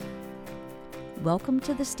Welcome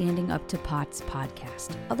to the Standing Up to POTS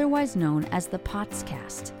podcast, otherwise known as the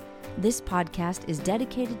POTScast. This podcast is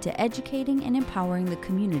dedicated to educating and empowering the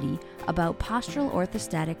community about postural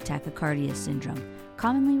orthostatic tachycardia syndrome,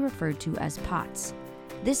 commonly referred to as POTS.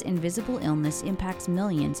 This invisible illness impacts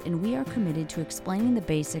millions, and we are committed to explaining the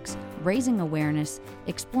basics, raising awareness,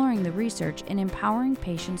 exploring the research, and empowering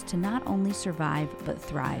patients to not only survive but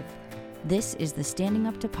thrive. This is the Standing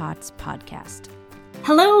Up to POTS podcast.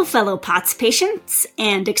 Hello, fellow POTS patients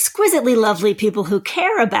and exquisitely lovely people who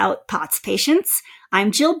care about POTS patients.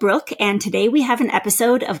 I'm Jill Brooke, and today we have an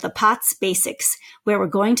episode of the POTS Basics, where we're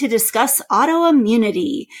going to discuss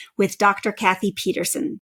autoimmunity with Dr. Cathy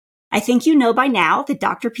Pederson. I think you know by now that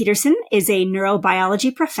Dr. Pederson is a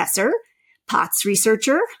neurobiology professor, POTS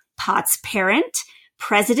researcher, POTS parent,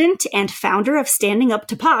 president, and founder of Standing Up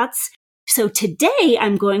to POTS. So today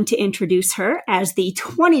I'm going to introduce her as the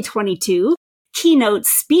 2022 keynote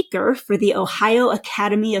speaker for the Ohio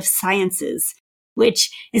Academy of Sciences, which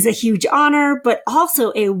is a huge honor, but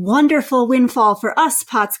also a wonderful windfall for us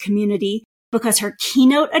POTS community because her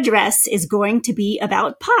keynote address is going to be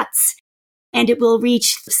about POTS. And it will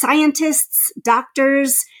reach scientists,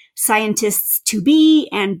 doctors, scientists to be,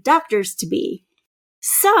 and doctors to be.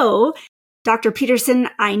 So, Dr. Pederson,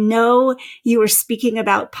 I know you were speaking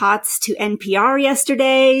about POTS to NPR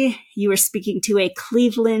yesterday. You were speaking to a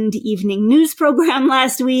Cleveland evening news program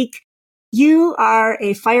last week. You are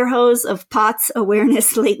a fire hose of POTS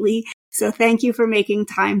awareness lately. So thank you for making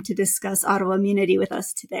time to discuss autoimmunity with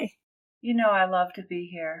us today. You know, I love to be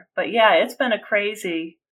here. But yeah, it's been a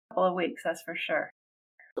crazy couple of weeks, that's for sure.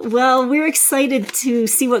 Well, we're excited to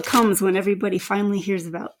see what comes when everybody finally hears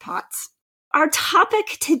about POTS. Our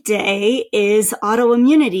topic today is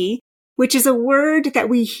autoimmunity, which is a word that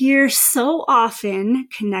we hear so often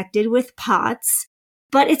connected with POTS,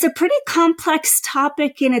 but it's a pretty complex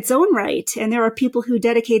topic in its own right. And there are people who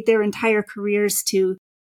dedicate their entire careers to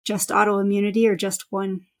just autoimmunity or just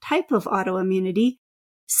one type of autoimmunity.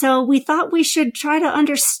 So we thought we should try to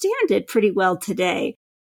understand it pretty well today.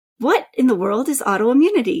 What in the world is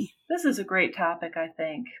autoimmunity? This is a great topic, I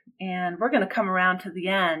think. And we're going to come around to the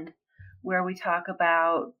end where we talk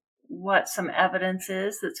about what some evidence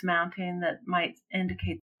is that's mounting that might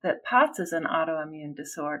indicate that POTS is an autoimmune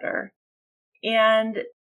disorder. And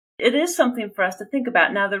it is something for us to think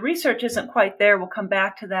about. Now, the research isn't quite there. We'll come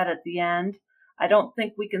back to that at the end. I don't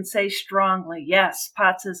think we can say strongly, yes,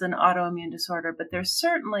 POTS is an autoimmune disorder, but there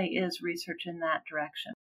certainly is research in that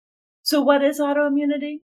direction. So what is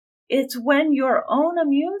autoimmunity? It's when your own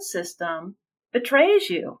immune system betrays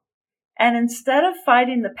you. And instead of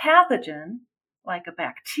fighting the pathogen, like a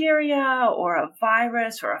bacteria or a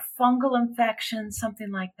virus or a fungal infection,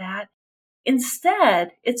 something like that,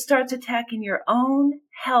 instead, it starts attacking your own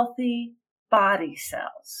healthy body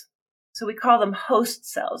cells. So we call them host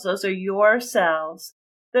cells. Those are your cells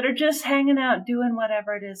that are just hanging out doing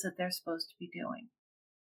whatever it is that they're supposed to be doing.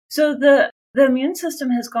 So the immune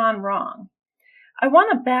system has gone wrong. I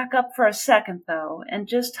want to back up for a second, though, and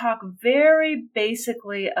just talk very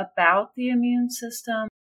basically about the immune system.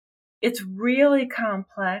 It's really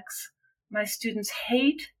complex. My students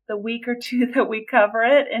hate the week or two that we cover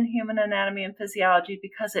it in human anatomy and physiology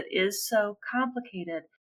because it is so complicated.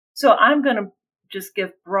 So I'm going to just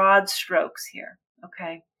give broad strokes here,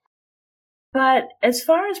 okay? But as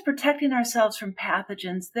far as protecting ourselves from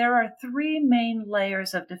pathogens, there are three main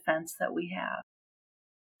layers of defense that we have.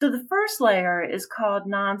 So the first layer is called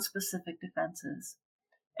non-specific defenses.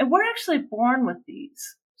 And we're actually born with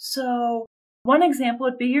these. So one example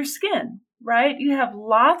would be your skin, right? You have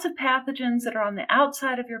lots of pathogens that are on the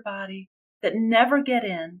outside of your body that never get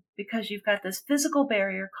in because you've got this physical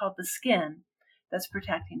barrier called the skin that's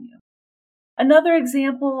protecting you. Another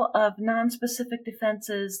example of non-specific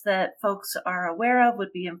defenses that folks are aware of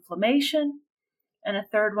would be inflammation, and a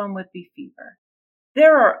third one would be fever.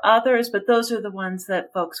 There are others, but those are the ones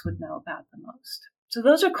that folks would know about the most. So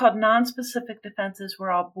those are called non-specific defenses.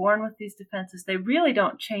 We're all born with these defenses. They really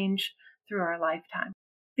don't change through our lifetime.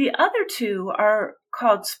 The other two are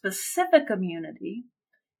called specific immunity.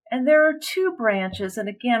 And there are two branches. And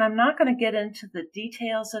again, I'm not going to get into the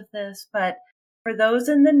details of this, but for those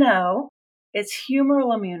in the know, it's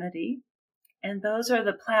humoral immunity. And those are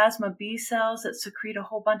the plasma B cells that secrete a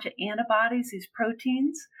whole bunch of antibodies, these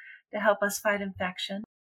proteins, to help us fight infection.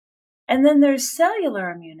 And then there's cellular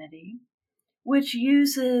immunity, which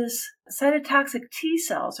uses cytotoxic T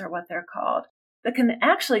cells, or what they're called, that can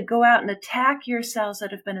actually go out and attack your cells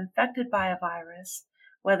that have been infected by a virus,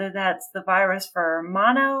 whether that's the virus for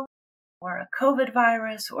mono, or a COVID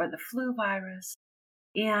virus, or the flu virus,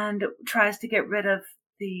 and tries to get rid of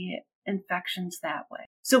the infections that way.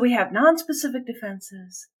 So we have nonspecific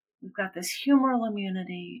defenses. We've got this humoral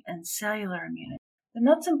immunity and cellular immunity. The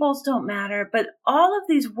nuts and bolts don't matter, but all of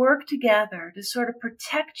these work together to sort of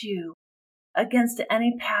protect you against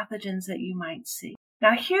any pathogens that you might see.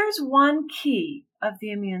 Now, here's one key of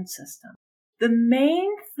the immune system. The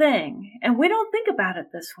main thing, and we don't think about it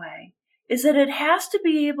this way, is that it has to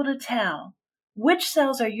be able to tell which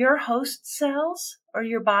cells are your host cells or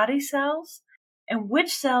your body cells, and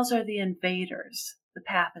which cells are the invaders, the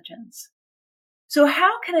pathogens. So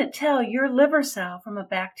how can it tell your liver cell from a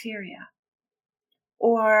bacteria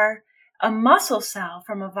or a muscle cell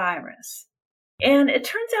from a virus? And it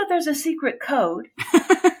turns out there's a secret code,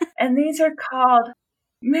 and these are called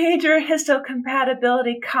major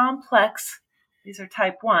histocompatibility complex, these are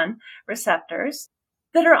type 1 receptors,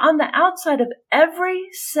 that are on the outside of every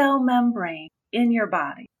cell membrane in your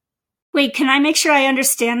body. Wait, can I make sure I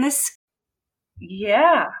understand this?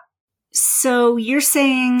 Yeah. So you're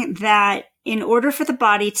saying that in order for the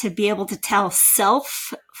body to be able to tell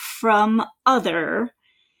self from other,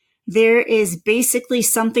 there is basically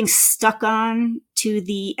something stuck on to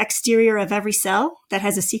the exterior of every cell that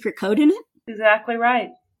has a secret code in it? Exactly right.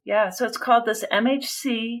 Yeah. So it's called this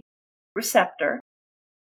MHC receptor,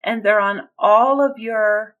 and they're on all of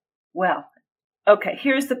your, well, okay,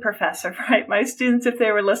 here's the professor, right? My students, if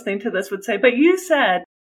they were listening to this, would say, but you said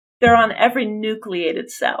they're on every nucleated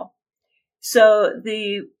cell. So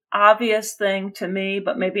the obvious thing to me,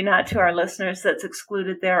 but maybe not to our listeners, that's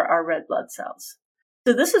excluded there are red blood cells.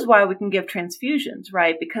 So this is why we can give transfusions,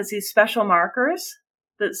 right? Because these special markers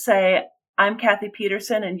that say, I'm Cathy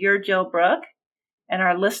Pederson and you're Jill Brooke, and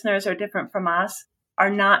our listeners are different from us, are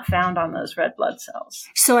not found on those red blood cells.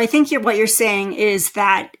 So I think what you're saying is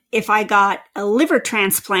that if I got a liver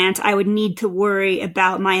transplant, I would need to worry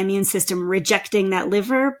about my immune system rejecting that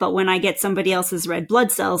liver. But when I get somebody else's red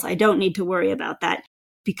blood cells, I don't need to worry about that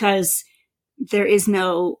because there is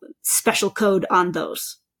no special code on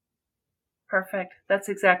those. Perfect. That's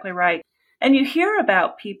exactly right. And you hear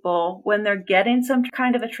about people when they're getting some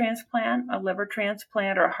kind of a transplant, a liver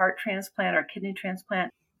transplant or a heart transplant or a kidney transplant.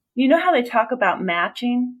 You know how they talk about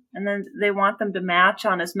matching, and then they want them to match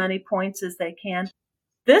on as many points as they can?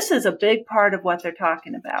 This is a big part of what they're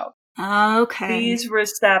talking about. Okay. These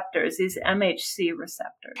receptors, these MHC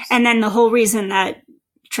receptors. And then the whole reason that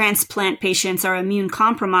transplant patients are immune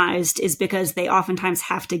compromised is because they oftentimes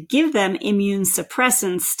have to give them immune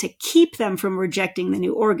suppressants to keep them from rejecting the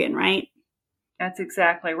new organ, right? That's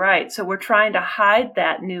exactly right. So we're trying to hide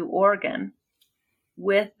that new organ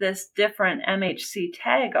with this different MHC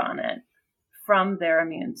tag on it from their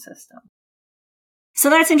immune system. So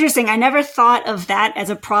that's interesting. I never thought of that as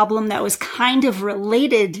a problem that was kind of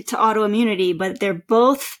related to autoimmunity, but they're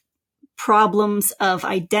both problems of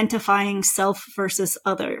identifying self versus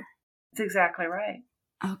other. That's exactly right.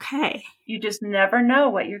 Okay. You just never know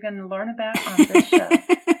what you're going to learn about on this show.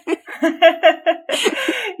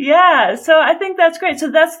 Yeah, so I think that's great. So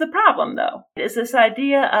that's the problem, though, is this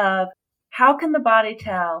idea of how can the body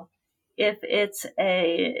tell if it's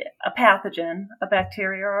a pathogen, a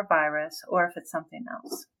bacteria or a virus, or if it's something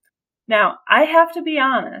else? Now, I have to be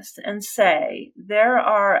honest and say there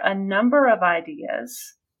are a number of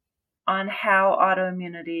ideas on how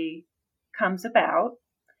autoimmunity comes about,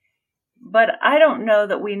 but I don't know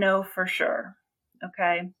that we know for sure.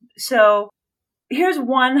 Okay, so here's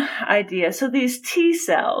one idea. So these T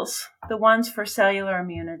cells, the ones for cellular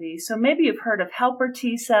immunity. So maybe you've heard of helper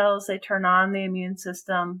T cells. They turn on the immune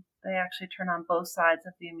system. They actually turn on both sides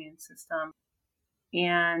of the immune system.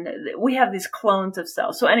 And we have these clones of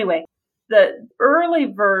cells. So anyway, the early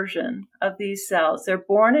version of these cells, they're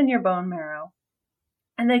born in your bone marrow.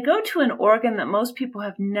 And they go to an organ that most people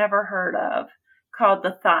have never heard of called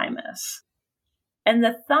the thymus. And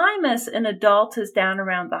the thymus in adults is down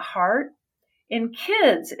around the heart. In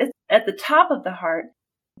kids, it's at the top of the heart,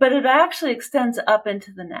 but it actually extends up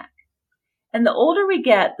into the neck. And the older we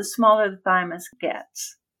get, the smaller the thymus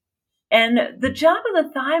gets. And the job of the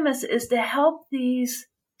thymus is to help these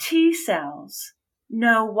T cells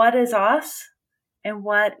know what is us and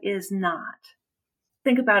what is not.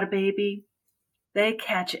 Think about a baby. They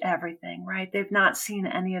catch everything, right? They've not seen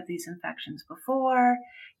any of these infections before.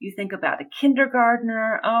 You think about a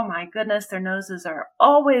kindergartner. Oh my goodness, their noses are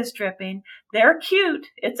always dripping. They're cute.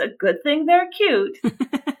 It's a good thing they're cute,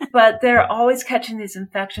 but they're always catching these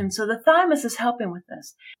infections. So the thymus is helping with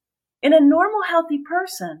this. In a normal, healthy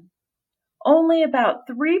person, only about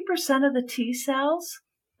 3% of the T cells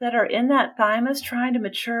that are in that thymus trying to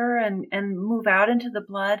mature and move out into the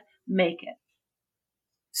blood make it.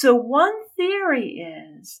 So one theory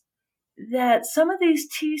is that some of these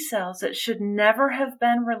T cells that should never have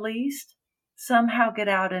been released, somehow get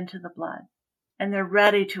out into the blood, and they're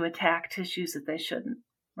ready to attack tissues that they shouldn't,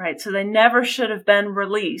 right? So they never should have been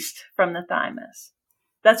released from the thymus.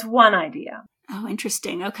 That's one idea. Oh,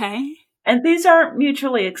 interesting. Okay. And these aren't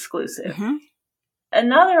mutually exclusive. Mm-hmm.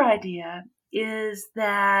 Another idea is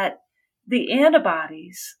that the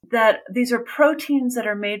antibodies, that these are proteins that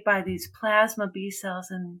are made by these plasma B cells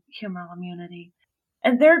in humoral immunity.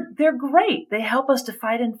 And they're great. They help us to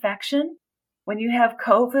fight infection. When you have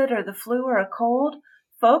COVID or the flu or a cold,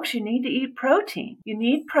 folks, you need to eat protein. You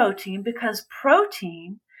need protein because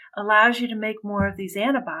protein allows you to make more of these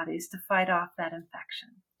antibodies to fight off that infection.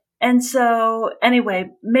 And so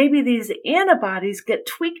anyway, maybe these antibodies get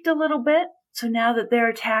tweaked a little bit. So now that they're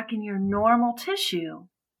attacking your normal tissue,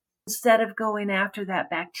 instead of going after that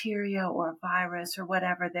bacteria or virus or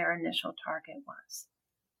whatever their initial target was.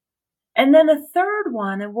 And then a third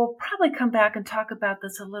one, and we'll probably come back and talk about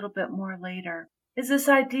this a little bit more later, is this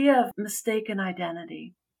idea of mistaken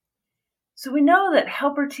identity. So we know that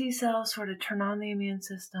helper T cells sort of turn on the immune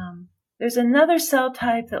system. There's another cell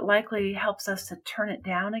type that likely helps us to turn it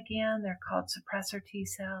down again. They're called suppressor T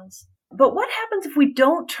cells. But what happens if we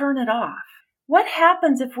don't turn it off? What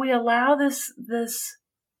happens if we allow this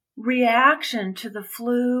reaction to the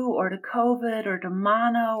flu or to COVID or to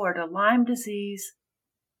mono or to Lyme disease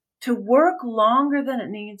to work longer than it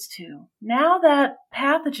needs to? Now that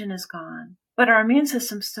pathogen is gone, but our immune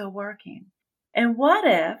system's still working. And what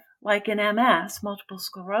if, like in MS, multiple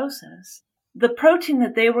sclerosis, the protein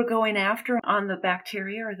that they were going after on the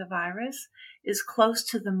bacteria or the virus is close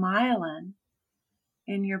to the myelin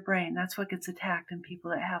in your brain? That's what gets attacked in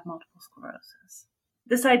people that have multiple sclerosis.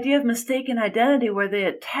 This idea of mistaken identity where the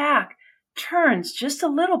attack turns just a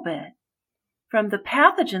little bit from the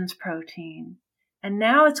pathogen's protein, and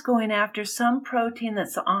now it's going after some protein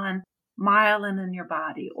that's on myelin in your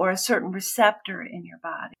body or a certain receptor in your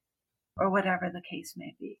body or whatever the case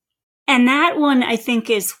may be. And that one, I think,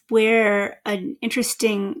 is where an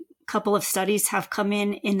interesting couple of studies have come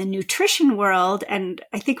in the nutrition world. And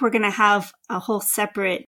I think we're going to have a whole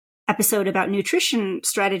separate episode about nutrition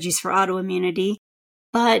strategies for autoimmunity.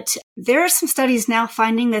 But there are some studies now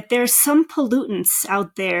finding that there's some pollutants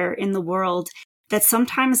out there in the world that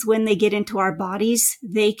sometimes when they get into our bodies,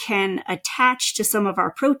 they can attach to some of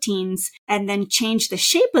our proteins and then change the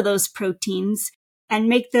shape of those proteins and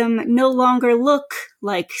make them no longer look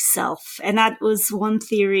like self. And that was one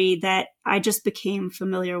theory that I just became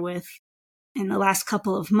familiar with in the last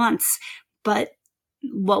couple of months. But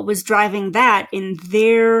what was driving that in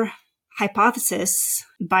their hypothesis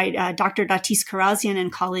by Dr. Datis Karazian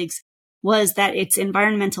and colleagues was that it's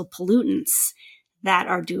environmental pollutants that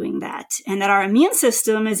are doing that, and that our immune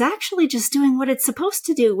system is actually just doing what it's supposed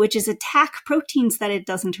to do, which is attack proteins that it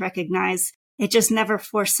doesn't recognize. It just never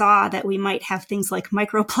foresaw that we might have things like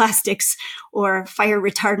microplastics or fire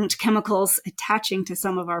retardant chemicals attaching to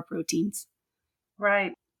some of our proteins.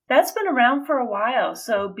 Right. That's been around for a while.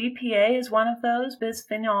 So BPA is one of those,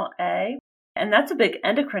 bisphenol A, and that's a big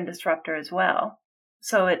endocrine disruptor as well.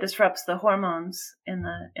 So it disrupts the hormones in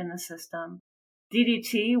the system.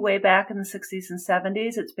 DDT, way back in the 60s and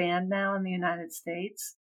 70s, it's banned now in the United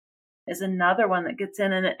States, is another one that gets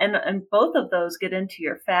in. And both of those get into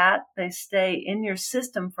your fat. They stay in your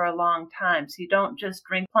system for a long time. So you don't just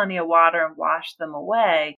drink plenty of water and wash them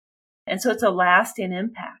away. And so it's a lasting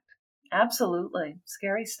impact. Absolutely.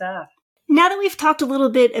 Scary stuff. Now that we've talked a little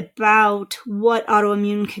bit about what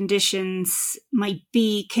autoimmune conditions might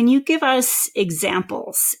be, can you give us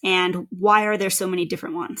examples and why are there so many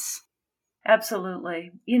different ones?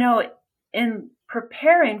 Absolutely. You know, in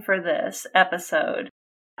preparing for this episode,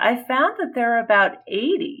 I found that there are about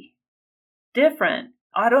 80 different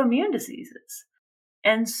autoimmune diseases.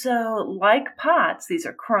 And so, like POTS, these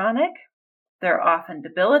are chronic, they're often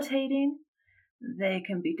debilitating, they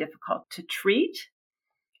can be difficult to treat,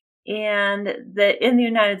 and in the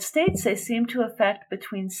United States, they seem to affect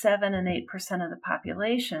between 7 and 8% of the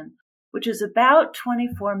population, which is about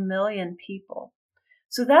 24 million people.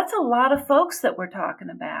 So that's a lot of folks that we're talking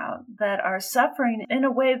about that are suffering in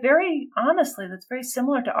a way, very honestly, that's very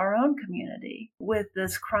similar to our own community with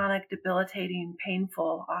this chronic, debilitating,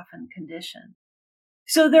 painful, often condition.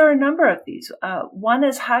 So there are a number of these. One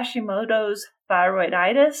is Hashimoto's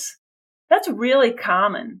thyroiditis. That's really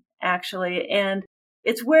common, actually, and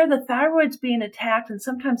it's where the thyroid's being attacked, and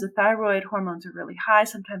sometimes the thyroid hormones are really high,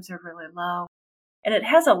 sometimes they're really low, and it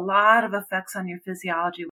has a lot of effects on your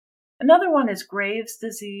physiology. Another one is Graves'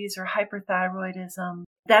 disease or hyperthyroidism.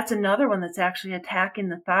 That's another one that's actually attacking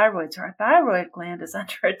the thyroid. So our thyroid gland is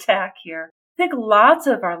under attack here. I think lots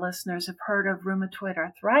of our listeners have heard of rheumatoid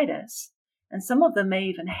arthritis, and some of them may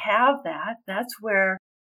even have that. That's where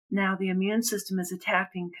Now the immune system is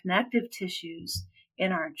attacking connective tissues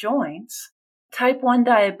in our joints. Type 1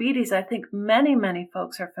 diabetes, I think many, many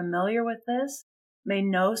folks are familiar with this, may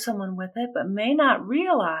know someone with it, but may not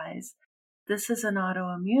realize this is an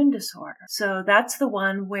autoimmune disorder. So that's the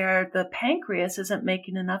one where the pancreas isn't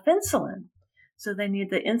making enough insulin. So they need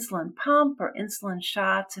the insulin pump or insulin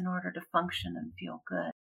shots in order to function and feel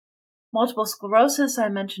good. Multiple sclerosis, I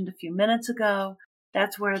mentioned a few minutes ago.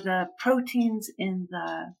 That's where the proteins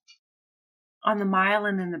on the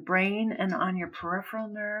myelin in the brain and on your peripheral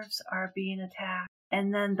nerves are being attacked.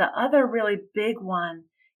 And then the other really big one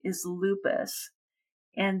is lupus.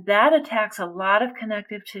 And that attacks a lot of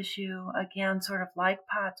connective tissue. Again, sort of like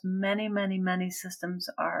POTS, many, many, many systems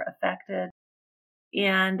are affected.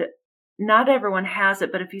 And not everyone has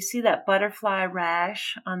it, but if you see that butterfly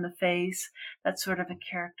rash on the face, that's sort of a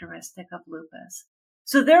characteristic of lupus.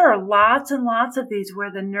 So there are lots and lots of these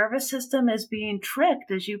where the nervous system is being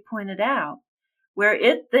tricked, as you pointed out, where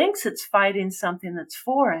it thinks it's fighting something that's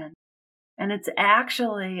foreign, and it's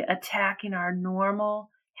actually attacking our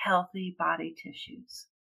normal, healthy body tissues.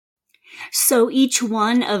 So each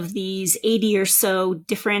one of these 80 or so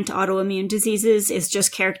different autoimmune diseases is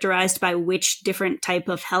just characterized by which different type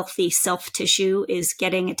of healthy self-tissue is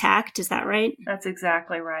getting attacked. Is that right? That's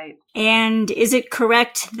exactly right. And is it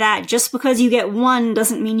correct that just because you get one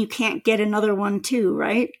doesn't mean you can't get another one too,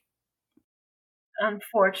 right?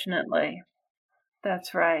 Unfortunately.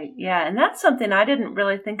 That's right. Yeah. And that's something I didn't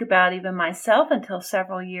really think about even myself until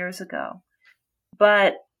several years ago.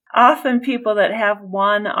 But often people that have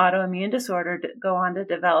one autoimmune disorder go on to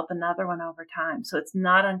develop another one over time. So it's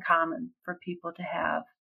not uncommon for people to have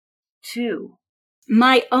two.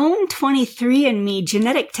 My own 23andMe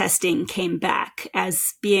genetic testing came back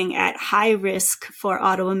as being at high risk for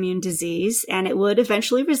autoimmune disease, and it would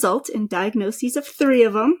eventually result in diagnoses of 3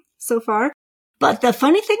 of them so far. But the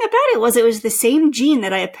funny thing about it was the same gene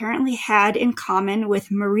that I apparently had in common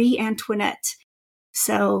with Marie Antoinette.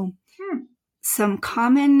 So some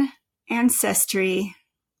common ancestry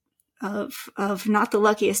of not the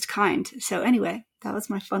luckiest kind. So anyway, that was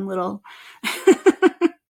my fun little...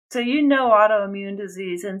 So you know autoimmune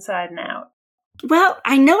disease inside and out. Well,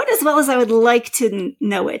 I know it as well as I would like to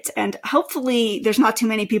know it. And hopefully there's not too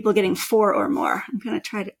many people getting 4 or more. I'm going to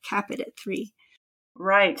try to cap it at 3.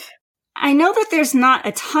 Right. I know that there's not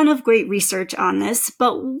a ton of great research on this,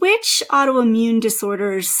 but which autoimmune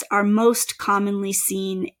disorders are most commonly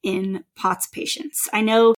seen in POTS patients? I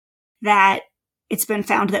know that it's been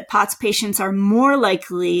found that POTS patients are more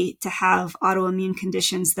likely to have autoimmune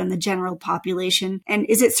conditions than the general population. And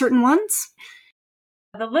is it certain ones?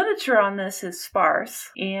 The literature on this is sparse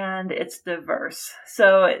and it's diverse.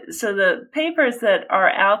 So the papers that are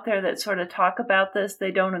out there that sort of talk about this,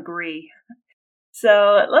 they don't agree.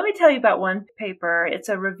 So let me tell you about one paper. It's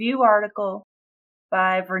a review article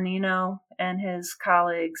by Vernino and his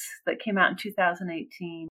colleagues that came out in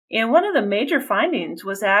 2018. And one of the major findings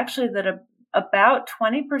was actually that about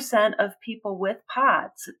 20% of people with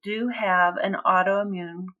POTS do have an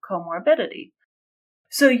autoimmune comorbidity.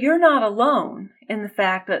 So you're not alone in the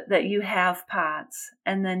fact that you have POTS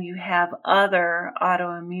and then you have other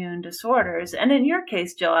autoimmune disorders. And in your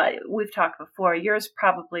case, Jill, we've talked before, yours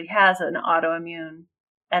probably has an autoimmune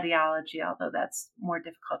etiology, although that's more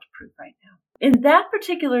difficult to prove right now. In that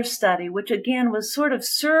particular study, which again was sort of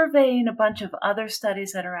surveying a bunch of other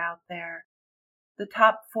studies that are out there, the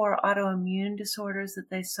top 4 autoimmune disorders that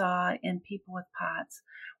they saw in people with POTS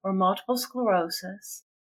were multiple sclerosis,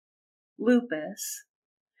 lupus,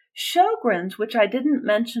 Sjogren's, which I didn't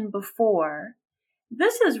mention before.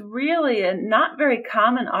 This is really a not very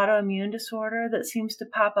common autoimmune disorder that seems to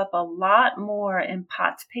pop up a lot more in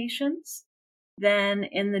POTS patients than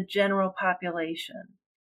in the general population.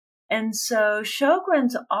 And so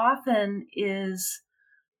Sjogren's often is,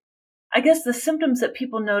 I guess the symptoms that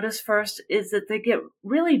people notice first is that they get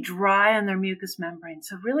really dry on their mucous membrane.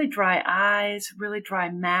 So really dry eyes, really dry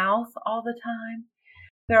mouth all the time.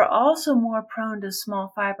 They're also more prone to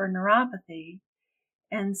small fiber neuropathy.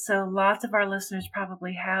 And so lots of our listeners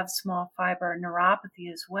probably have small fiber neuropathy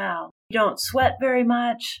as well. You don't sweat very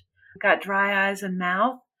much, got dry eyes and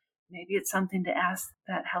mouth. Maybe it's something to ask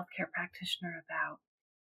that healthcare practitioner about.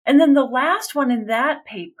 And then the last one in that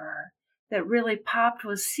paper that really popped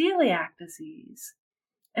was celiac disease.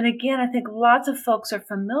 And again, I think lots of folks are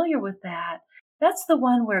familiar with that. That's the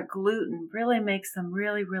one where gluten really makes them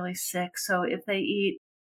really, really sick. So if they eat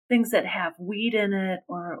things that have wheat in it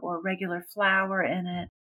or regular flour in it,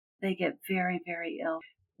 they get very, very ill.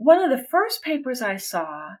 One of the first papers I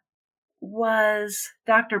saw was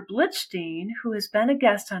Dr. Blitzstein, who has been a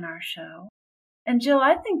guest on our show. And Jill,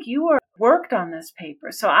 I think you were worked on this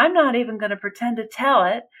paper. So I'm not even going to pretend to tell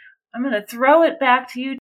it. I'm going to throw it back to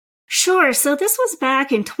you. Sure. So this was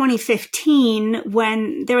back in 2015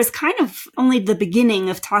 when there was kind of only the beginning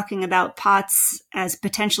of talking about POTS as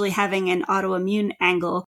potentially having an autoimmune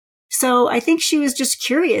angle. So I think she was just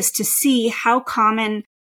curious to see how common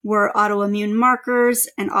were autoimmune markers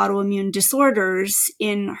and autoimmune disorders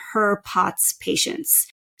in her POTS patients.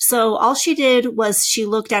 So all she did was she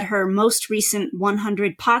looked at her most recent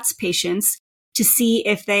 100 POTS patients to see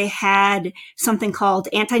if they had something called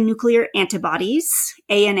anti-nuclear antibodies,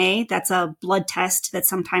 ANA. That's a blood test that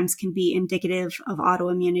sometimes can be indicative of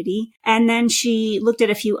autoimmunity. And then she looked at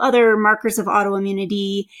a few other markers of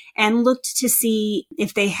autoimmunity and looked to see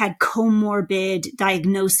if they had comorbid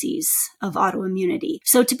diagnoses of autoimmunity.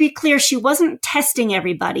 So to be clear, she wasn't testing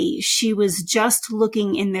everybody. She was just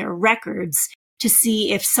looking in their records to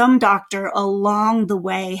see if some doctor along the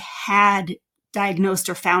way had diagnosed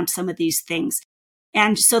or found some of these things.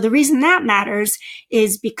 And so the reason that matters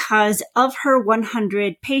is because of her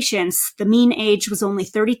 100 patients, the mean age was only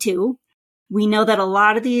 32. We know that a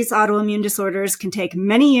lot of these autoimmune disorders can take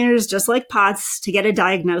many years, just like POTS, to get a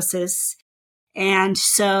diagnosis. And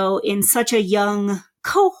so in such a young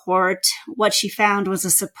cohort, what she found was a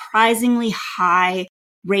surprisingly high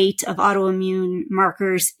rate of autoimmune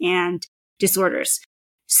markers and disorders.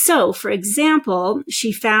 So, for example,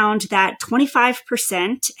 she found that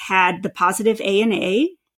 25% had the positive ANA,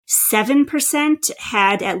 7%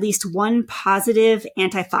 had at least one positive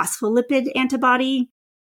antiphospholipid antibody,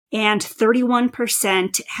 and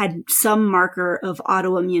 31% had some marker of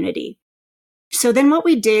autoimmunity. So then what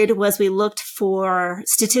we did was we looked for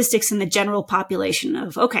statistics in the general population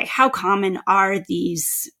of, okay, how common are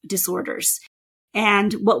these disorders?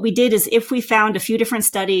 And what we did is if we found a few different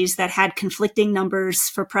studies that had conflicting numbers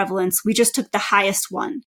for prevalence, we just took the highest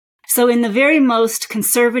one. So in the very most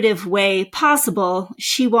conservative way possible,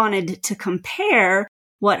 she wanted to compare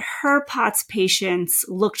what her POTS patients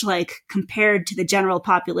looked like compared to the general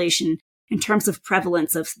population in terms of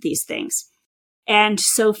prevalence of these things. And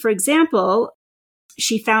so, for example,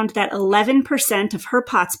 she found that 11% of her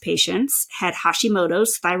POTS patients had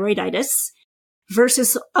Hashimoto's thyroiditis,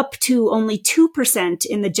 versus up to only 2%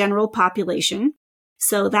 in the general population.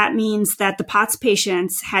 So that means that the POTS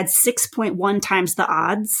patients had 6.1 times the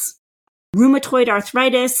odds. Rheumatoid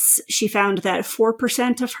arthritis, she found that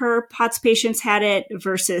 4% of her POTS patients had it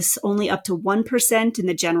versus only up to 1% in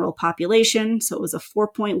the general population. So it was a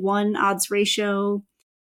 4.1 odds ratio.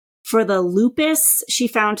 For the lupus, she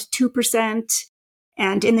found 2%.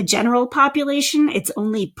 And in the general population, it's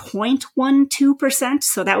only 0.12%.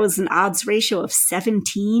 So that was an odds ratio of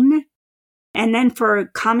 17. And then for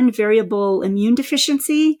common variable immune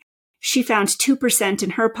deficiency, she found 2%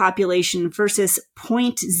 in her population versus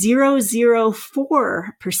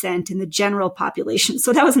 0.004% in the general population.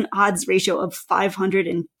 So that was an odds ratio of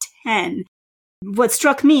 510. What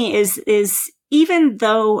struck me is even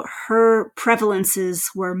though her prevalences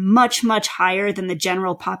were much, much higher than the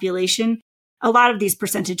general population, a lot of these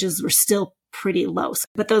percentages were still pretty low.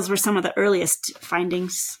 But those were some of the earliest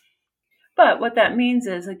findings. But what that means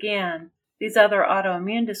is, again, these other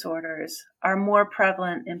autoimmune disorders are more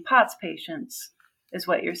prevalent in POTS patients, is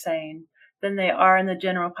what you're saying, than they are in the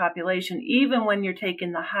general population, even when you're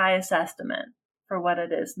taking the highest estimate for what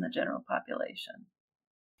it is in the general population.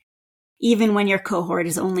 Even when your cohort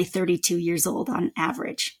is only 32 years old on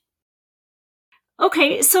average.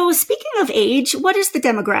 Okay, so speaking of age, what is the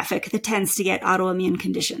demographic that tends to get autoimmune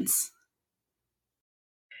conditions?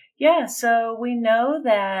 Yeah, so we know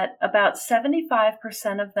that about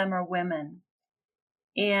 75% of them are women.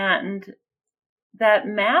 And that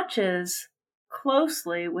matches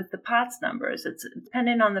closely with the POTS numbers. It's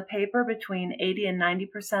depending on the paper, between 80 and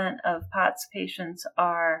 90% of POTS patients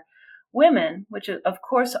are women, which of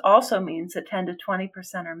course also means that 10 to 20%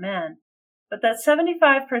 are men. But that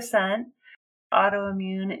 75%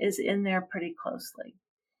 autoimmune is in there pretty closely.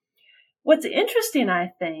 What's interesting,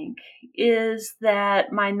 I think, is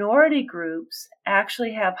that minority groups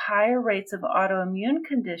actually have higher rates of autoimmune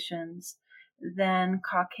conditions than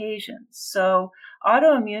Caucasians. So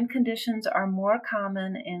autoimmune conditions are more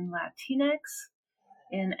common in Latinx,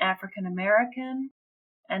 in African American,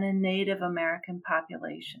 and in Native American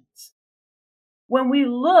populations. When we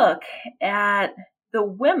look at the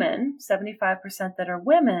women, 75% that are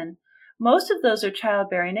women, most of those are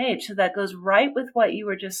childbearing age. So that goes right with what you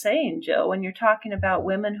were just saying, Jill. When you're talking about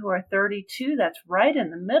women who are 32, that's right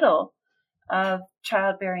in the middle of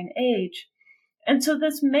childbearing age. And so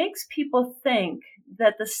this makes people think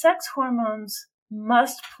that the sex hormones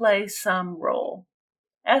must play some role.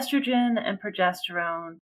 Estrogen and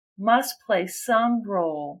progesterone must play some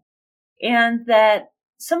role and that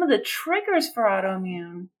some of the triggers for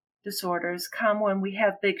autoimmune disorders come when we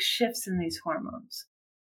have big shifts in these hormones.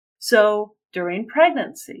 So during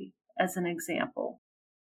pregnancy, as an example,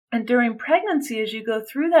 and during pregnancy, as you go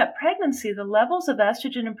through that pregnancy, the levels of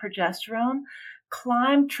estrogen and progesterone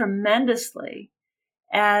climb tremendously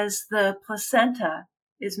as the placenta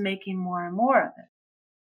is making more and more of it.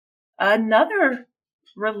 Another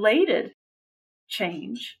related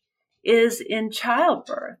change is in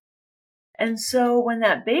childbirth. And so when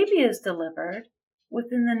that baby is delivered,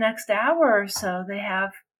 within the next hour or so, they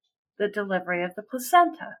have the delivery of the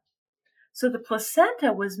placenta. So the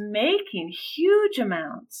placenta was making huge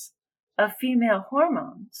amounts of female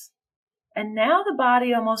hormones. And now the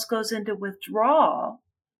body almost goes into withdrawal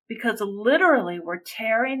because literally we're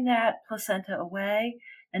tearing that placenta away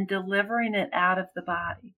and delivering it out of the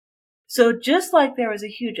body. So just like there was a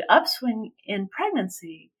huge upswing in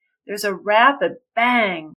pregnancy, there's a rapid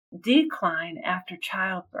bang decline after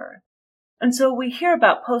childbirth. And so we hear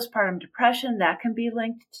about postpartum depression that can be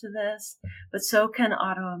linked to this, but so can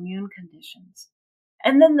autoimmune conditions.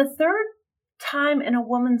 And then the third time in a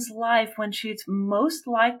woman's life when she's most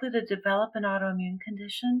likely to develop an autoimmune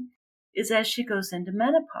condition is as she goes into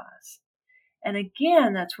menopause. And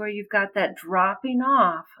again, that's where you've got that dropping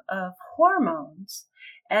off of hormones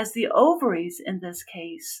as the ovaries, in this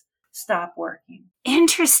case, stop working.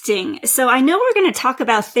 Interesting. So I know we're going to talk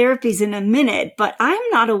about therapies in a minute, but I'm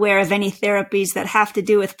not aware of any therapies that have to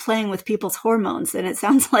do with playing with people's hormones. And it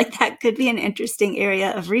sounds like that could be an interesting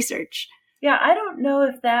area of research. Yeah, I don't know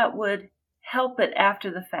if that would help it after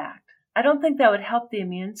the fact. I don't think that would help the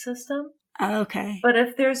immune system. Okay. But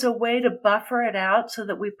if there's a way to buffer it out so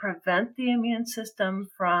that we prevent the immune system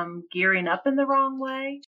from gearing up in the wrong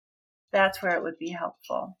way, that's where it would be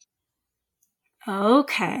helpful.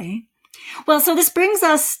 Okay. Well, so this brings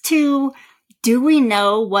us to, do we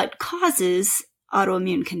know what causes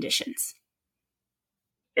autoimmune conditions?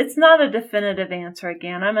 It's not a definitive answer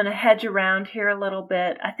again. I'm going to hedge around here a little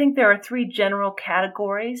bit. I think there are three general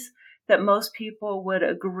categories that most people would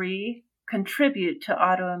agree contribute to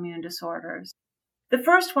autoimmune disorders. The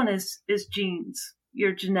first one is genes,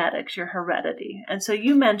 your genetics, your heredity. And so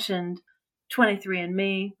you mentioned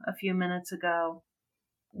 23andMe a few minutes ago.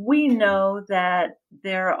 We know that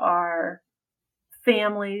there are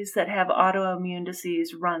families that have autoimmune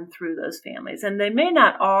disease run through those families. And they may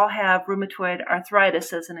not all have rheumatoid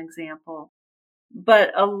arthritis as an example,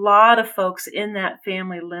 but a lot of folks in that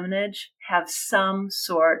family lineage have some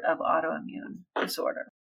sort of autoimmune disorder.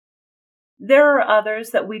 There are others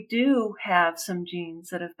that we do have some genes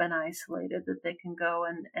that have been isolated that they can go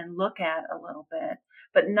and look at a little bit,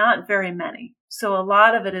 but not very many. So a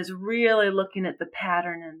lot of it is really looking at the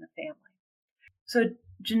pattern in the family. So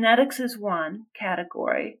genetics is one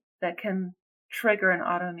category that can trigger an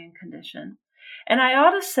autoimmune condition. And I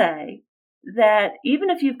ought to say that even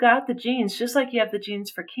if you've got the genes, just like you have the genes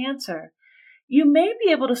for cancer, you may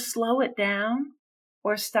be able to slow it down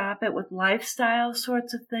or stop it with lifestyle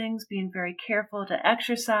sorts of things, being very careful to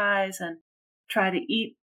exercise and try to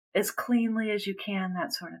eat as cleanly as you can,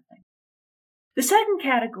 that sort of thing. The second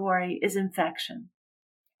category is infection.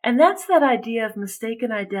 And that's that idea of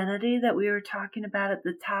mistaken identity that we were talking about at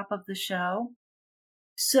the top of the show.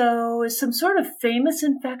 So some sort of famous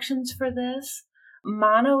infections for this.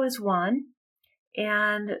 Mono is one,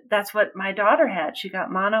 and that's what my daughter had. She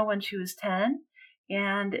got mono when she was 10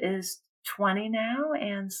 and is 20 now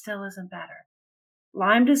and still isn't better.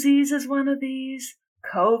 Lyme disease is one of these.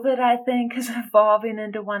 COVID, I think, is evolving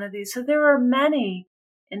into one of these. So there are many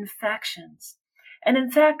infections. And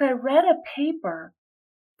in fact, I read a paper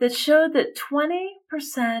that showed that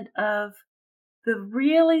 20% of the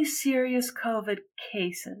really serious COVID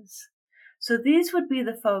cases, so these would be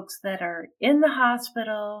the folks that are in the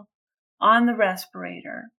hospital, on the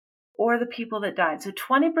respirator, or the people that died. So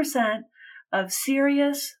 20% of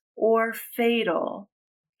serious or fatal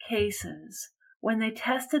cases, when they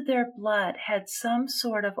tested their blood, had some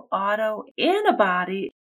sort of autoantibody.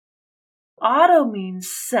 Auto means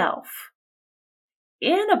self.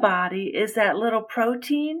 Antibody is that little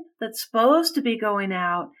protein that's supposed to be going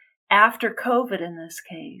out after COVID in this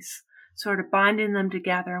case, sort of binding them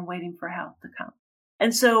together and waiting for health to come.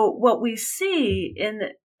 And so what we see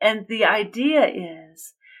and the idea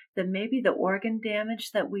is that maybe the organ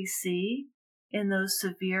damage that we see in those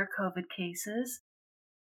severe COVID cases,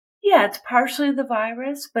 yeah, it's partially the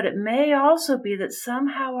virus, but it may also be that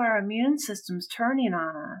somehow our immune system's turning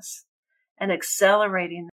on us and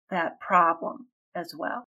accelerating that problem as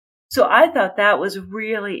well. So I thought that was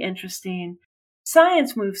really interesting.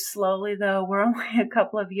 Science moves slowly, though. We're only a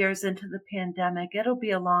couple of years into the pandemic. It'll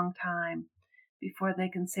be a long time before they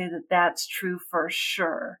can say that that's true for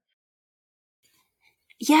sure.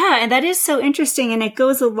 Yeah, and that is so interesting, and it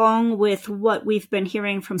goes along with what we've been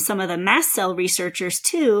hearing from some of the mast cell researchers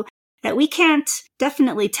too, that we can't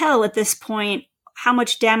definitely tell at this point how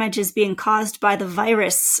much damage is being caused by the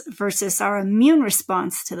virus versus our immune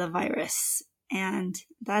response to the virus. And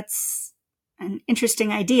that's an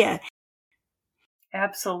interesting idea.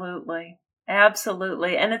 Absolutely.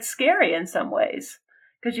 Absolutely. And it's scary in some ways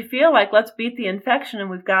because you feel like, let's beat the infection and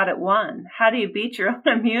we've got it won. How do you beat your own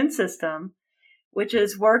immune system, which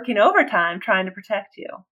is working overtime trying to protect you?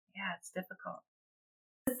 Yeah, it's difficult.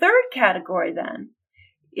 The third category then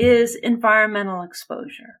is environmental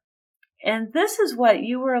exposure. And this is what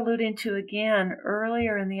you were alluding to again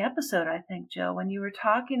earlier in the episode, I think, Jill, when you were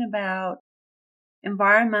talking about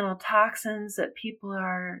environmental toxins that people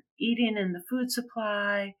are eating in the food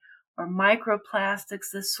supply or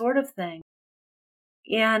microplastics, this sort of thing.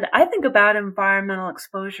 And I think about environmental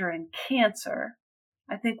exposure and cancer.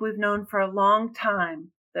 I think we've known for a long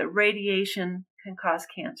time that radiation can cause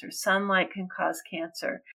cancer, sunlight can cause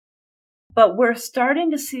cancer. But we're starting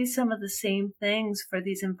to see some of the same things for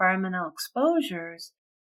these environmental exposures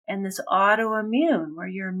and this autoimmune, where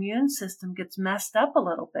your immune system gets messed up a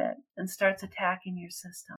little bit and starts attacking your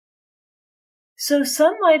system. So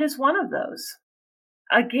sunlight is one of those.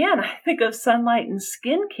 Again, I think of sunlight and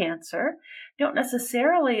skin cancer. Don't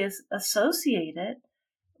necessarily associate it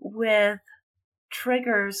with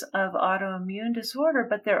triggers of autoimmune disorder,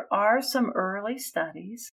 but there are some early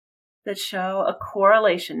studies that show a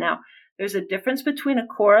correlation. Now, there's a difference between a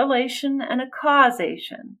correlation and a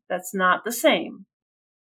causation. That's not the same.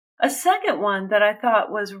 A second one that I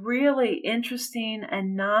thought was really interesting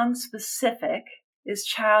and non-specific is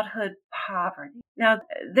childhood poverty. Now,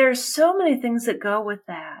 there's so many things that go with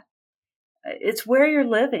that. It's where you're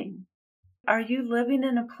living. Are you living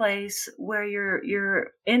in a place where you're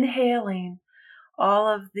inhaling all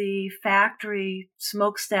of the factory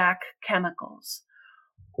smokestack chemicals?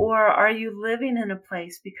 Or are you living in a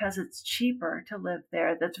place because it's cheaper to live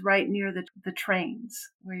there that's right near the trains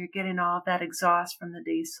where you're getting all of that exhaust from the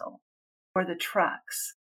diesel or the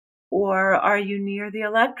trucks? Or are you near the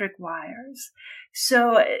electric wires?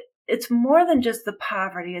 So it's more than just the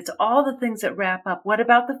poverty. It's all the things that wrap up. What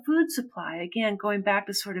about the food supply? Again, going back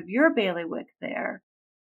to sort of your bailiwick there.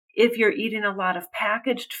 If you're eating a lot of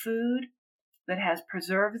packaged food that has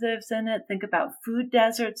preservatives in it, think about food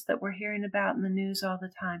deserts that we're hearing about in the news all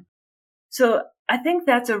the time. So I think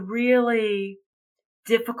that's a really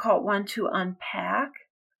difficult one to unpack,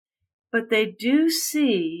 but they do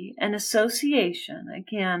see an association,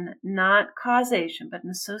 again, not causation, but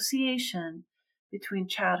an association between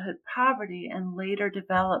childhood poverty and later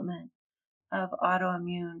development of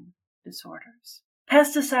autoimmune disorders.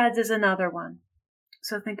 Pesticides is another one.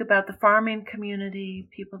 So think about the farming community,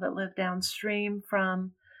 people that live downstream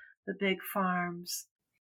from the big farms.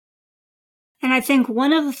 And I think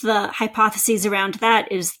one of the hypotheses around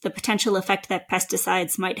that is the potential effect that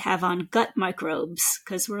pesticides might have on gut microbes,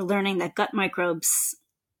 because we're learning that gut microbes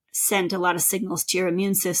send a lot of signals to your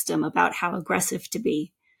immune system about how aggressive to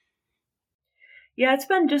be. Yeah, it's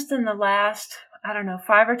been just in the last,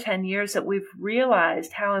 5 or 10 years that we've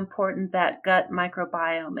realized how important that gut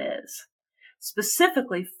microbiome is,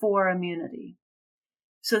 specifically for immunity.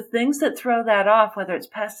 So things that throw that off, whether it's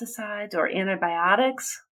pesticides or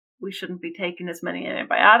antibiotics, we shouldn't be taking as many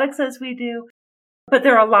antibiotics as we do, but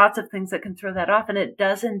there are lots of things that can throw that off, and it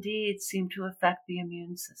does indeed seem to affect the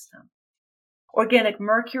immune system. Organic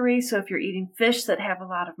mercury, so if you're eating fish that have a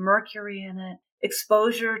lot of mercury in it,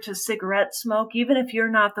 exposure to cigarette smoke, even if you're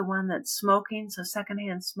not the one that's smoking, so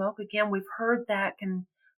secondhand smoke, again, we've heard that can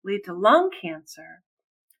lead to lung cancer.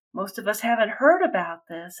 Most of us haven't heard about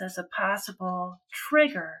this as a possible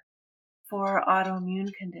trigger for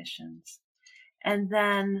autoimmune conditions. And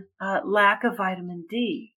then lack of vitamin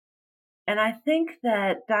D. And I think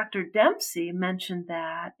that Dr. Dempsey mentioned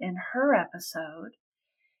that in her episode.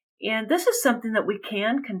 And this is something that we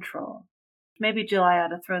can control. Maybe, Jill, I ought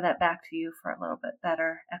to throw that back to you for a little bit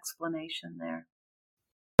better explanation there.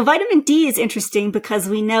 Vitamin D is interesting because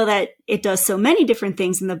we know that it does so many different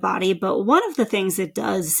things in the body, but one of the things it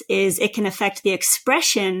does is it can affect the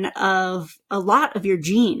expression of a lot of your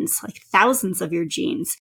genes, like thousands of your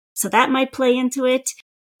genes. So that might play into it.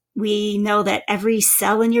 We know that every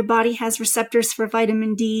cell in your body has receptors for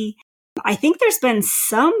vitamin D. I think there's been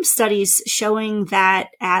some studies showing that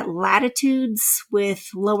at latitudes with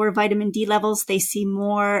lower vitamin D levels, they see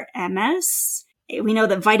more MS. We know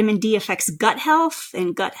that vitamin D affects gut health,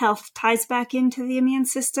 and gut health ties back into the immune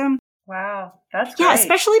system. Wow, that's Yeah, great.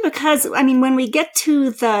 especially because, when we get to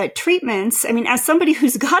the treatments, as somebody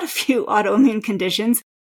who's got a few autoimmune conditions,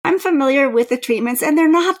 I'm familiar with the treatments and they're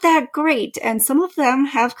not that great. And some of them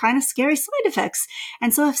have kind of scary side effects.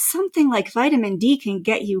 And so if something like vitamin D can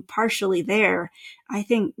get you partially there, I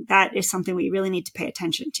think that is something we really need to pay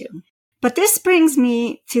attention to. But this brings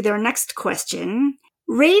me to their next question.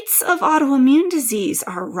 Rates of autoimmune disease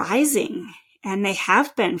are rising, and they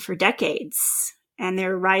have been for decades. And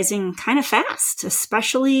they're rising kind of fast,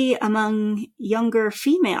 especially among younger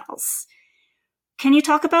females. Can you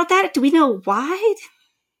talk about that? Do we know why?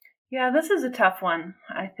 Yeah, this is a tough one,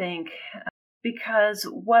 I think, because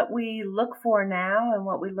what we look for now and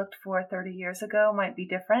what we looked for 30 years ago might be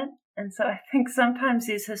different. And so I think sometimes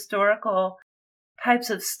these historical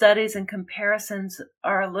types of studies and comparisons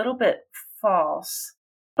are a little bit false.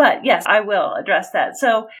 But yes, I will address that.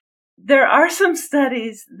 So there are some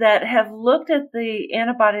studies that have looked at the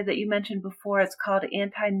antibody that you mentioned before. It's called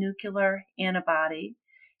anti-nuclear antibody.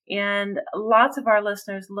 And lots of our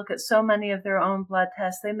listeners look at so many of their own blood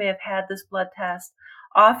tests. They may have had this blood test.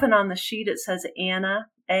 Often on the sheet it says ANA,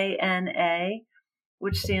 A-N-A,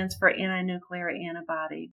 which stands for anti-nuclear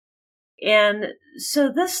antibody. And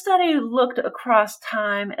so this study looked across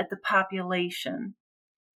time at the population,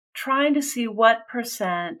 trying to see what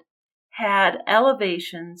percent had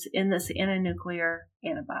elevations in this anti-nuclear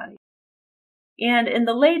antibody. And in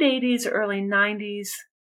the late 80s, early 90s,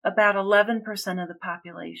 about 11% of the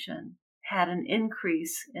population had an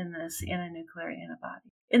increase in this anti-nuclear antibody.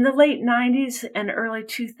 In the late 90s and early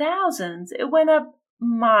 2000s, it went up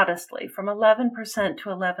modestly from 11% to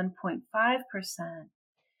 11.5%.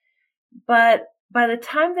 But by the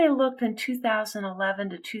time they looked in 2011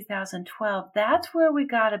 to 2012, that's where we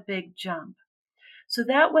got a big jump. So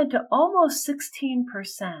that went to almost 16%.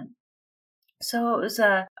 So it was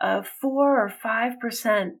a 4 or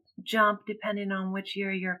 5% jump depending on which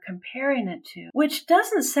year you're comparing it to, which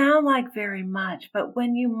doesn't sound like very much. But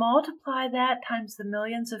when you multiply that times the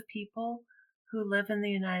millions of people who live in the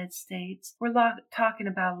United States, we're talking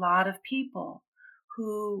about a lot of people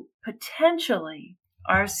who potentially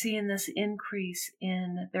are seeing this increase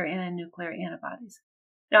in their anti-nuclear antibodies.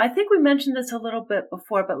 Now, I think we mentioned this a little bit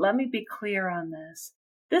before, but let me be clear on this.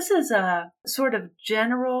 This is a sort of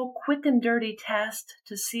general, quick and dirty test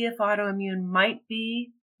to see if autoimmune might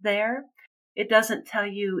be there. It doesn't tell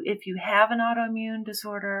you if you have an autoimmune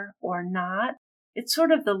disorder or not. It's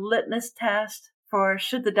sort of the litmus test for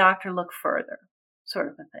should the doctor look further, sort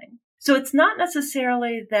of a thing. So it's not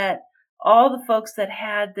necessarily that all the folks that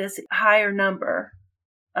had this higher number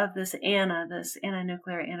of this ANA, this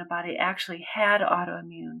anti-nuclear antibody, actually had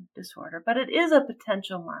autoimmune disorder, but it is a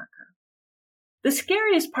potential marker. The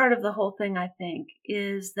scariest part of the whole thing, I think,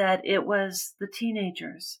 is that it was the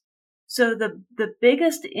teenagers. So the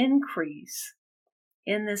biggest increase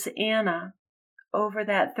in this ANA over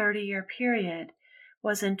that 30-year period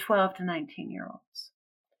was in 12 to 19-year-olds.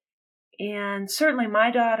 And certainly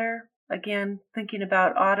my daughter, again, thinking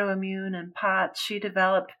about autoimmune and POTS, she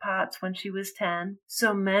developed POTS when she was 10.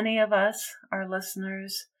 So many of us, our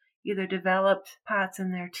listeners, either developed POTS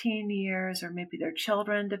in their teen years or maybe their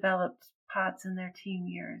children developed POTS in their teen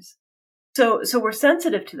years. So we're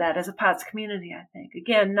sensitive to that as a POTS community, I think.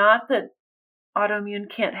 Again, not that autoimmune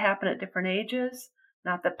can't happen at different ages,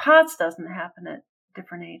 not that POTS doesn't happen at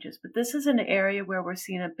different ages, but this is an area where we're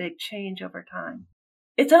seeing a big change over time.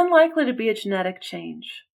 It's unlikely to be a genetic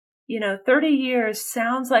change. 30 years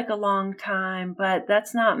sounds like a long time, but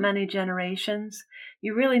that's not many generations.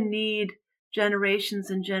 You really need generations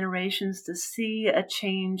and generations to see a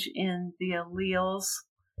change in the alleles,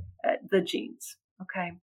 the genes,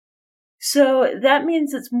 okay? So that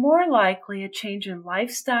means it's more likely a change in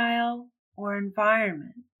lifestyle or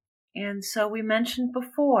environment. And so we mentioned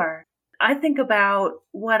before, I think about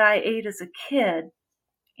what I ate as a kid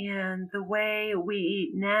and the way we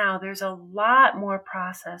eat now. There's a lot more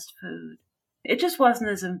processed food. It just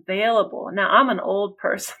wasn't as available. Now, I'm an old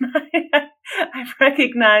person. I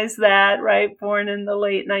recognize that, right? Born in the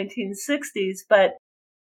late 1960s. But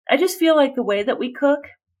I just feel like the way that we cook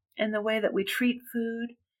and the way that we treat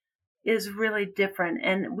food is really different.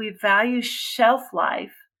 And we value shelf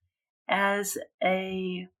life as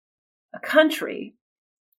a country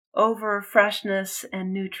over freshness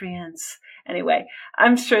and nutrients. Anyway,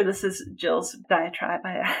 I'm sure this is Jill's diatribe.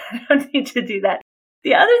 I don't need to do that.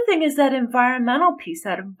 The other thing is that environmental piece,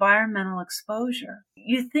 that environmental exposure.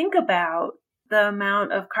 You think about the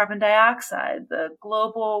amount of carbon dioxide, the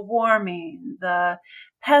global warming, the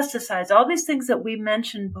pesticides, all these things that we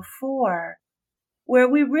mentioned before, where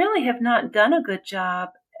we really have not done a good job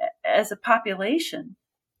as a population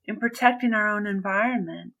in protecting our own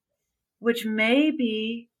environment. which may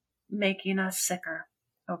be making us sicker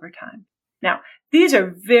over time. Now, these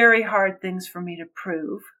are very hard things for me to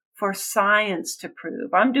prove, for science to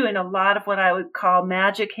prove. I'm doing a lot of what I would call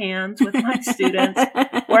magic hands with my students,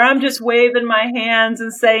 where I'm just waving my hands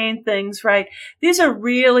and saying things, right? These are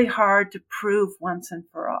really hard to prove once and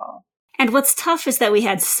for all. And what's tough is that we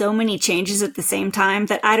had so many changes at the same time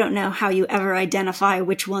that I don't know how you ever identify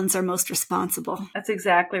which ones are most responsible. That's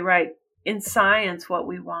exactly right. In science, what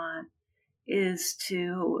we want is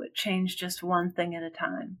to change just one thing at a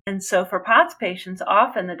time. And so for POTS patients,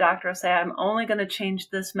 often the doctor will say, I'm only going to change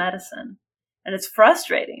this medicine. And it's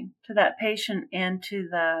frustrating to that patient and to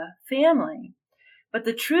the family. But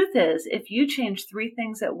the truth is, if you change 3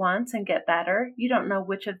 things at once and get better, you don't know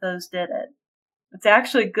which of those did it. It's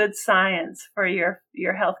actually good science for your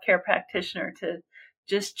healthcare practitioner to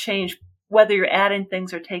just change, whether you're adding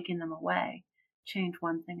things or taking them away. Change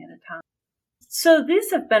one thing at a time. So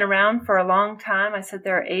these have been around for a long time. I said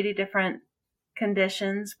there are 80 different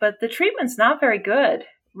conditions, but the treatment's not very good,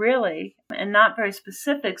 really, and not very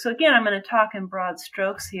specific. So again, I'm going to talk in broad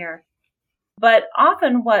strokes here. But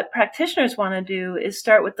often what practitioners want to do is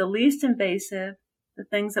start with the least invasive, the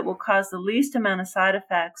things that will cause the least amount of side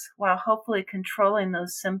effects, while hopefully controlling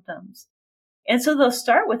those symptoms. And so they'll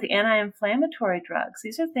start with anti-inflammatory drugs.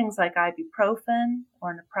 These are things like ibuprofen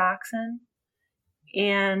or naproxen.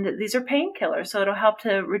 And these are painkillers, so it'll help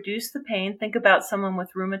to reduce the pain. Think about someone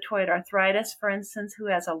with rheumatoid arthritis, for instance, who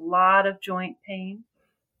has a lot of joint pain.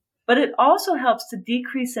 But it also helps to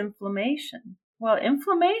decrease inflammation. Well,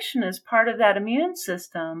 inflammation is part of that immune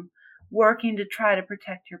system working to try to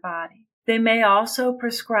protect your body. They may also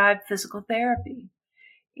prescribe physical therapy.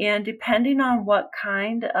 And depending on what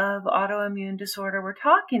kind of autoimmune disorder we're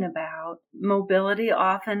talking about, mobility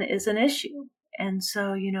often is an issue. And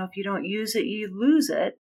so, if you don't use it, you lose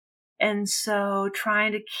it. And so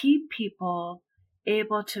trying to keep people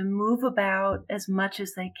able to move about as much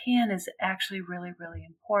as they can is actually really, really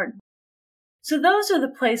important. So those are the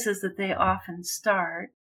places that they often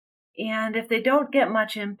start. And if they don't get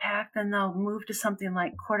much impact, then they'll move to something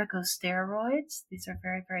like corticosteroids. These are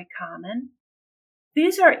very, very common.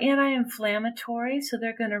 These are anti-inflammatory, so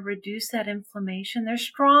they're going to reduce that inflammation. They're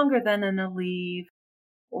stronger than an Aleve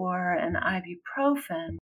or an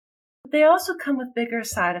ibuprofen. But they also come with bigger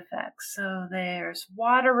side effects. So there's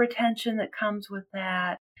water retention that comes with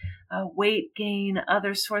that, weight gain,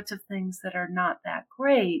 other sorts of things that are not that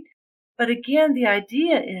great. But again, the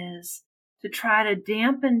idea is to try to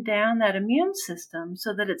dampen down that immune system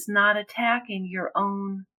so that it's not attacking your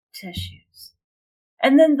own tissues.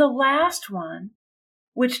 And then the last one,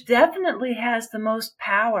 which definitely has the most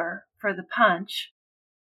power for the punch,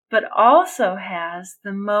 but also has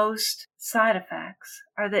the most side effects,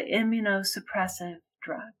 are the immunosuppressive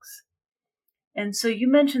drugs. And so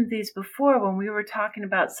you mentioned these before when we were talking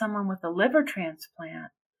about someone with a liver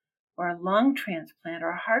transplant or a lung transplant or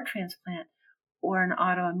a heart transplant or an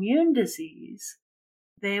autoimmune disease.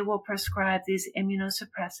 They will prescribe these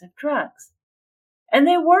immunosuppressive drugs. And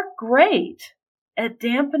they work great at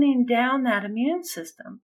dampening down that immune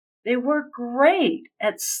system. They work great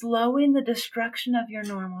at slowing the destruction of your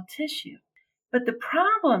normal tissue. But the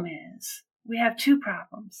problem is, we have 2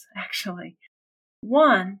 problems, actually.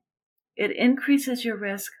 One, it increases your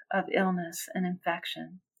risk of illness and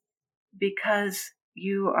infection because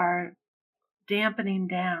you are dampening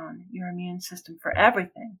down your immune system for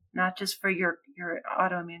everything, not just for your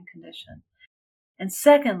autoimmune condition. And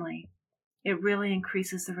secondly, it really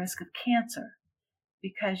increases the risk of cancer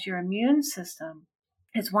because your immune system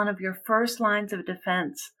is one of your first lines of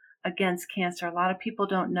defense against cancer. A lot of people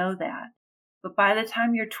don't know that. But by the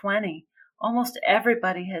time you're 20, almost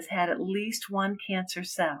everybody has had at least one cancer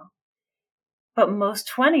cell. But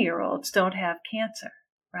most 20-year-olds don't have cancer,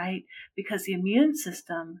 right? Because the immune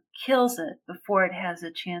system kills it before it has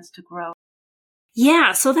a chance to grow.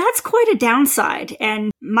 Yeah, so that's quite a downside.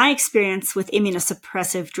 And my experience with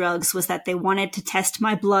immunosuppressive drugs was that they wanted to test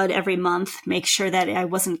my blood every month, make sure that I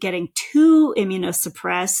wasn't getting too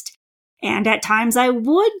immunosuppressed. And at times I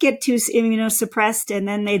would get too immunosuppressed, and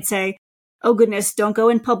then they'd say, oh goodness, don't go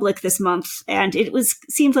in public this month. And it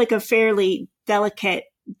seemed like a fairly delicate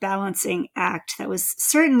balancing act that was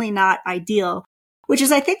certainly not ideal, which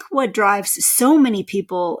is, I think, what drives so many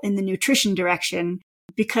people in the nutrition direction.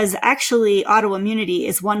 Because actually autoimmunity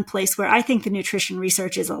is one place where I think the nutrition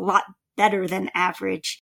research is a lot better than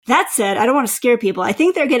average. That said, I don't want to scare people. I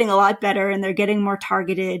think they're getting a lot better and they're getting more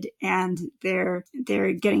targeted and they're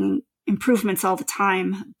getting improvements all the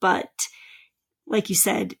time. But like you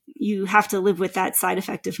said, you have to live with that side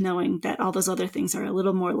effect of knowing that all those other things are a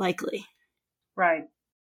little more likely. Right.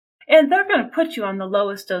 And they're going to put you on the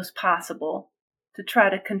lowest dose possible to try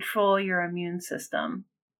to control your immune system,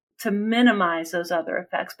 to minimize those other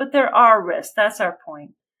effects. But there are risks. That's our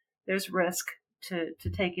point. There's risk to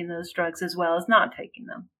taking those drugs as well as not taking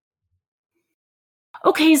them.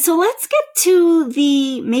 Okay, so let's get to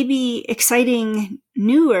the maybe exciting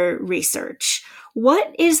newer research.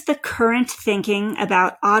 What is the current thinking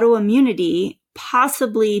about autoimmunity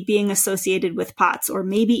possibly being associated with POTS, or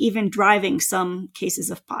maybe even driving some cases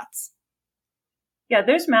of POTS? Yeah,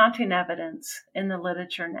 there's mounting evidence in the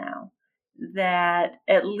literature now that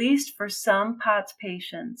at least for some POTS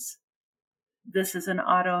patients, this is an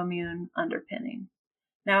autoimmune underpinning.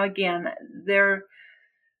 Now, again, they're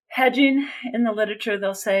hedging in the literature.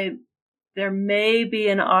 They'll say there may be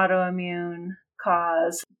an autoimmune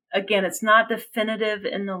cause. Again, it's not definitive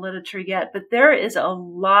in the literature yet, but there is a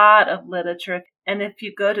lot of literature. And if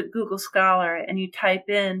you go to Google Scholar and you type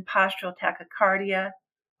in postural tachycardia,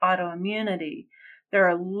 autoimmunity, there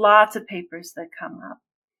are lots of papers that come up.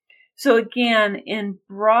 So again, in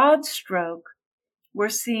broad stroke, we're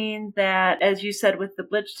seeing that, as you said with the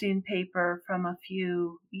Blitzstein paper from a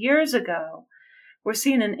few years ago, we're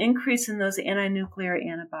seeing an increase in those anti-nuclear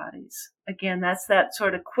antibodies. Again, that's that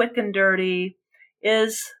sort of quick and dirty,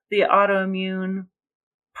 is the autoimmune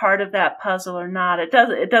part of that puzzle or not?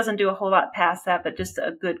 It doesn't do a whole lot past that, but just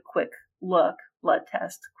a good quick look, blood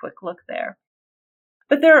test, quick look there.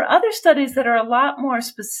 But there are other studies that are a lot more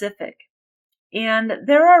specific. And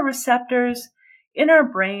there are receptors in our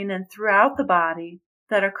brain and throughout the body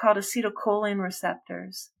that are called acetylcholine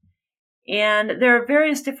receptors. And there are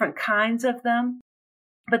various different kinds of them.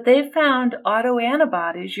 But they've found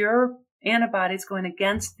autoantibodies, your antibodies going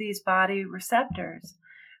against these body receptors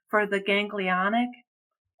for the ganglionic,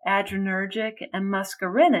 adrenergic, and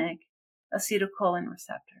muscarinic acetylcholine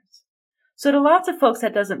receptors. So to lots of folks,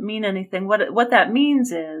 that doesn't mean anything. What that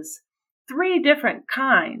means is 3 different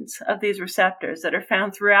kinds of these receptors that are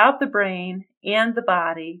found throughout the brain and the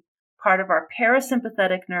body, part of our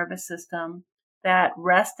parasympathetic nervous system, that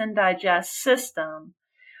rest and digest system,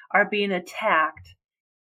 are being attacked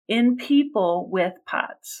in people with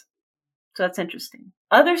POTS. So that's interesting.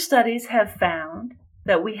 Other studies have found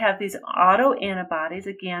that we have these autoantibodies,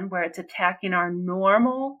 again, where it's attacking our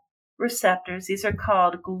normal receptors. These are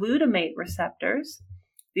called glutamate receptors.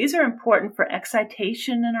 These are important for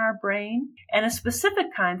excitation in our brain. And a specific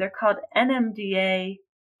kind, they're called NMDA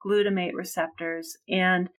glutamate receptors.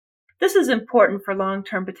 And this is important for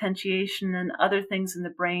long-term potentiation and other things in the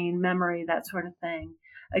brain, memory, that sort of thing.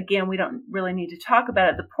 Again, we don't really need to talk about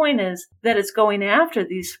it. The point is that it's going after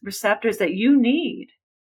these receptors that you need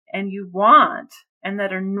and you want and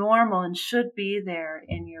that are normal and should be there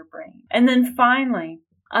in your brain. And then finally,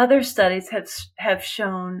 other studies have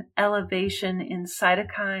shown elevation in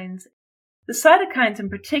cytokines. The cytokines in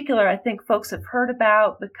particular, I think folks have heard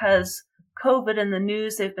about because COVID in the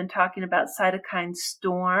news, they've been talking about cytokine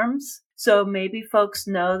storms. So maybe folks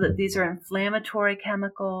know that these are inflammatory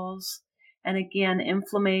chemicals. And again,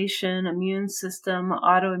 inflammation, immune system,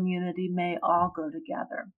 autoimmunity may all go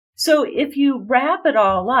together. So if you wrap it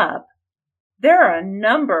all up, there are a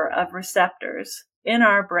number of receptors in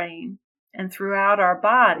our brain and throughout our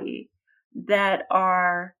body that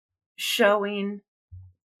are showing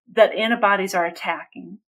that antibodies are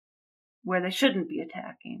attacking where they shouldn't be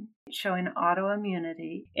attacking, showing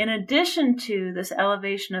autoimmunity, in addition to this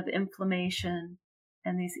elevation of inflammation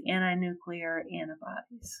and these anti-nuclear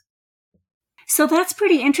antibodies. So that's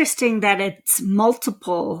pretty interesting that it's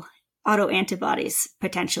multiple autoantibodies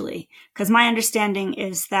potentially, because my understanding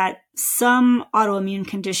is that some autoimmune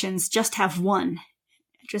conditions just have one,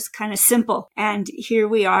 just kind of simple. And here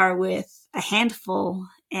we are with a handful,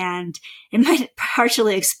 and it might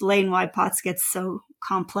partially explain why POTS gets so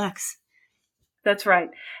complex. That's right.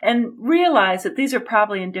 And realize that these are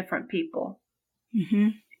probably in different people. Mm-hmm.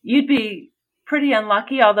 You'd be pretty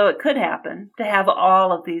unlucky, although it could happen, to have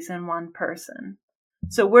all of these in one person.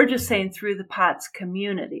 So we're just saying through the POTS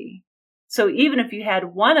community. So even if you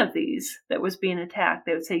had one of these that was being attacked,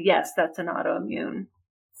 they would say, yes, that's an autoimmune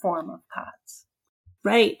form of POTS.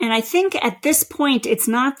 Right. And I think at this point, it's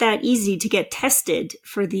not that easy to get tested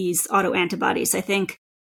for these autoantibodies. I think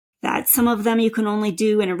that some of them you can only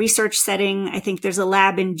do in a research setting. I think there's a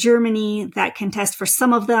lab in Germany that can test for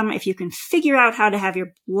some of them if you can figure out how to have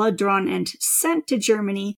your blood drawn and sent to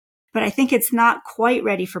Germany. But I think it's not quite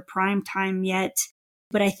ready for prime time yet.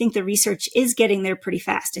 But I think the research is getting there pretty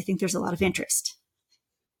fast. I think there's a lot of interest.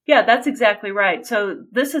 Yeah, that's exactly right. So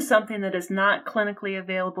this is something that is not clinically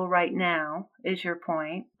available right now, is your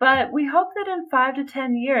point. But we hope that in 5 to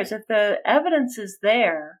 10 years, if the evidence is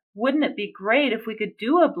there, wouldn't it be great if we could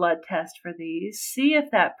do a blood test for these, see if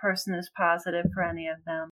that person is positive for any of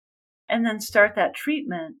them, and then start that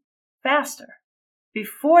treatment faster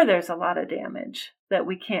before there's a lot of damage that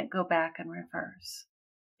we can't go back and reverse.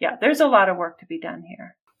 Yeah, there's a lot of work to be done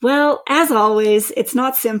here. Well, as always, it's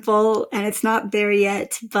not simple and it's not there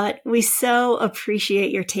yet, but we so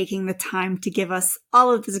appreciate your taking the time to give us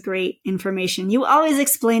all of this great information. You always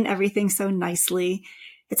explain everything so nicely.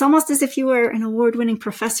 It's almost as if you were an award-winning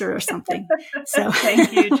professor or something. So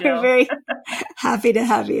thank you, Jill. We're very happy to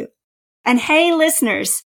have you. And hey,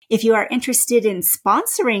 listeners, if you are interested in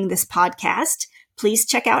sponsoring this podcast, please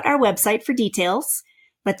check out our website for details.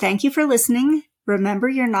 But thank you for listening. Remember,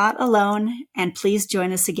 you're not alone, and please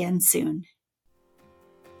join us again soon.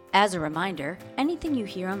 As a reminder, anything you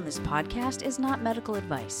hear on this podcast is not medical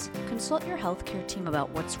advice. Consult your healthcare team about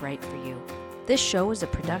what's right for you. This show is a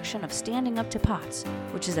production of Standing Up to POTS,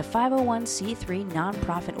 which is a 501c3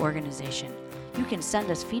 nonprofit organization. You can send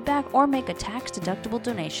us feedback or make a tax-deductible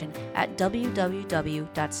donation at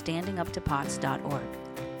www.standinguptopots.org.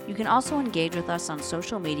 You can also engage with us on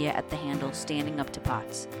social media at the handle Standing Up to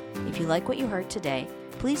POTS. If you like what you heard today,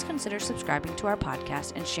 please consider subscribing to our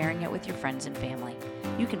podcast and sharing it with your friends and family.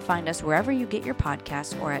 You can find us wherever you get your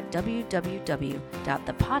podcasts or at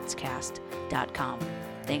www.thepotscast.com.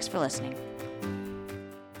 Thanks for listening.